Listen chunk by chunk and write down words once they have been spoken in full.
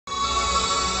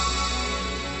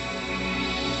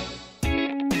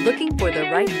Looking for the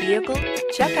right vehicle?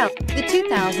 Check out the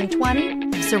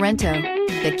 2020 Sorento.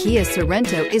 The Kia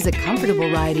Sorento is a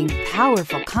comfortable riding,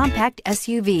 powerful compact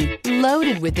SUV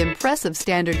loaded with impressive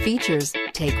standard features.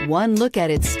 Take one look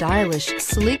at its stylish,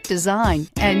 sleek design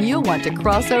and you'll want to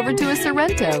cross over to a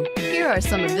Sorento. Here are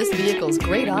some of this vehicle's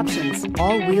great options: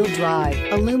 all-wheel drive,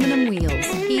 aluminum wheels,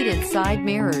 heated side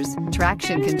mirrors,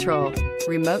 traction control,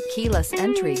 remote keyless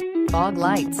entry, fog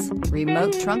lights,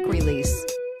 remote trunk release,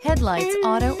 headlights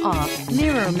auto off,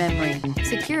 mirror memory,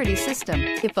 security system.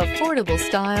 If affordable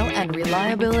style and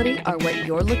reliability are what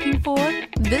you're looking for,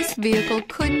 this vehicle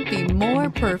couldn't be more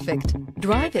perfect.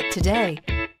 Drive it today.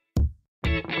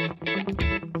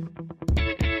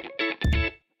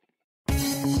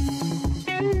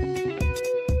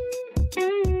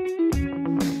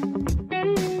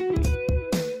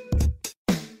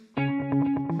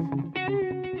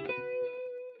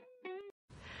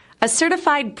 A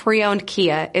certified pre-owned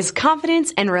Kia is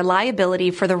confidence and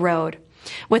reliability for the road.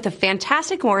 With a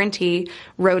fantastic warranty,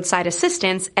 roadside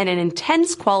assistance, and an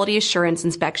intense quality assurance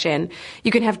inspection, you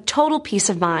can have total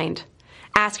peace of mind.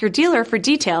 Ask your dealer for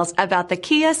details about the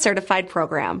Kia Certified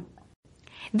program.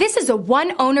 This is a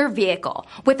one-owner vehicle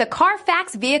with a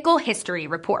CARFAX Vehicle History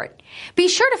Report. Be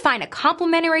sure to find a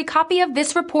complimentary copy of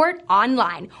this report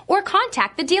online or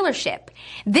contact the dealership.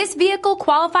 This vehicle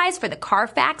qualifies for the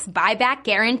CARFAX Buyback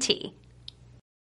Guarantee.